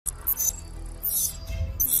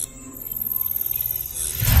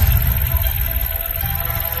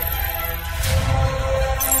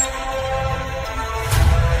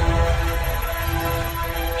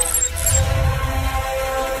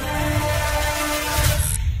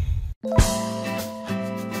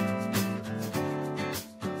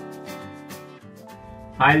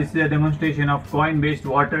Hi, this is a demonstration of coin-based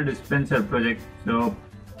water dispenser project. So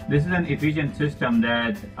this is an efficient system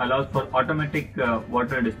that allows for automatic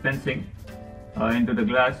water dispensing into the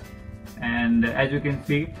glass. And as you can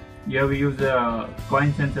see, here we use a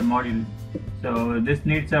coin sensor module. So this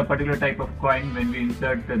needs a particular type of coin. When we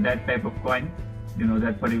insert that type of coin,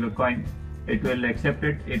 that particular coin, it will accept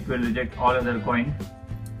it, it will reject all other coins.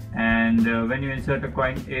 And when you insert a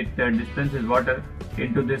coin, it dispenses water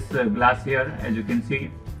into this glass here, as you can see,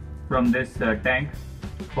 from this tank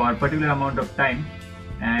for a particular amount of time.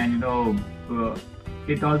 And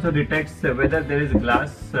it also detects whether there is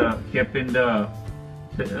glass kept in the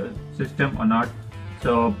system or not.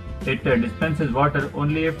 So it dispenses water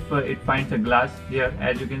only if it finds a glass here.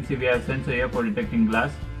 As you can see, we have a sensor here for detecting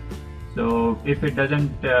glass. So if it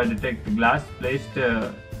doesn't detect glass placed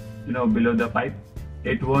below the pipe,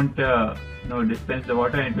 it won't dispense the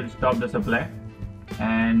water, and it will stop the supply.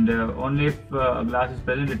 And only if a glass is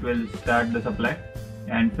present, it will start the supply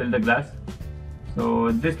and fill the glass. So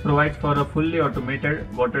this provides for a fully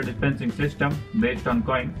automated water dispensing system based on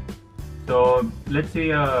coin. So let's see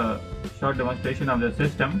a short demonstration of the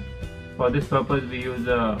system. For this purpose, we use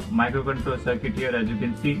a microcontroller circuit here, as you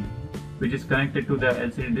can see, which is connected to the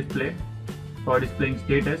LCD display for displaying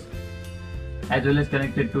status, as well as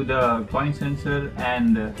connected to the coin sensor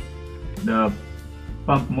and the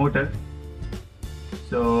pump motor.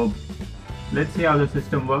 So let's see how the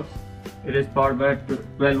system works. It is powered by a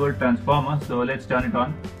 12-volt transformer, so let's turn it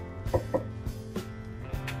on.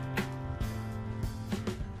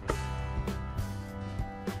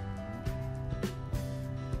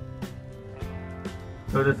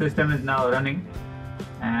 So the system is now running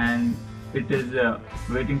and it is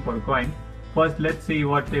waiting for a coin. First, let's see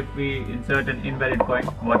what if we insert an invalid coin.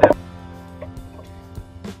 What happens?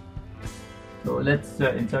 So let's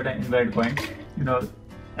insert an invalid coin.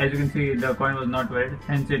 As you can see, the coin was not valid,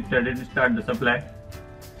 hence it didn't start the supply.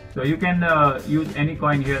 So you can use any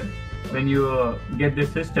coin here. When you get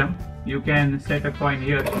this system, you can set a coin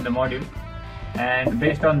here in the module, and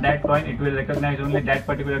based on that coin, it will recognize only that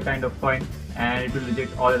particular kind of coin, and it will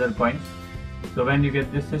reject all other coins. So when you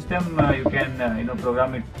get this system, you can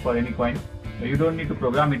program it for any coin. So you don't need to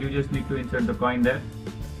program it, you just need to insert the coin there.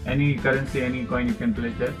 Any currency, any coin you can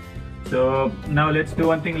place there. So now let's do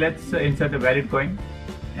one thing. Let's insert a valid coin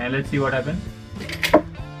and let's see what happens.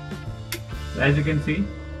 So as you can see,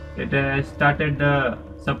 it has started the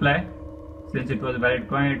supply. Since it was a valid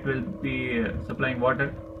coin, it will be supplying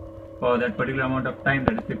water for that particular amount of time,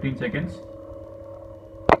 that is 15 seconds.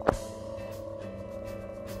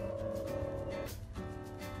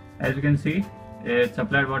 As you can see, it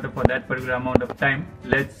supplied water for that particular amount of time.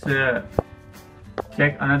 Let's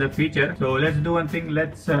check another feature. So let's do one thing.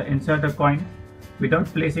 Let's insert a coin without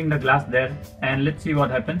placing the glass there, and let's see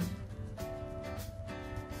what happens.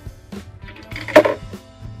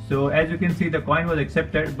 So as you can see, the coin was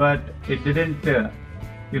accepted, but it didn't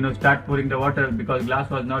start pouring the water because glass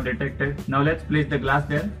was not detected. Now let's place the glass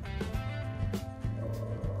there,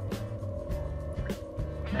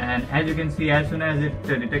 and as you can see, as soon as it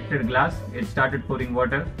detected glass, it started pouring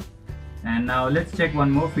water. And now let's check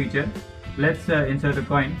one more feature. Let's insert a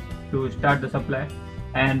coin to start the supply,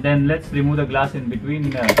 and then let's remove the glass in between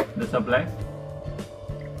the supply.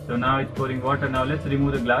 So now it's pouring water. Now let's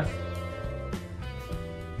remove the glass,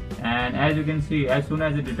 and as you can see, as soon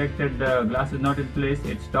as it detected the glass is not in place,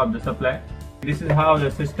 it stopped the supply. This is how the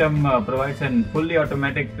system provides a fully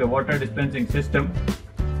automatic water dispensing system.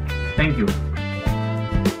 Thank you.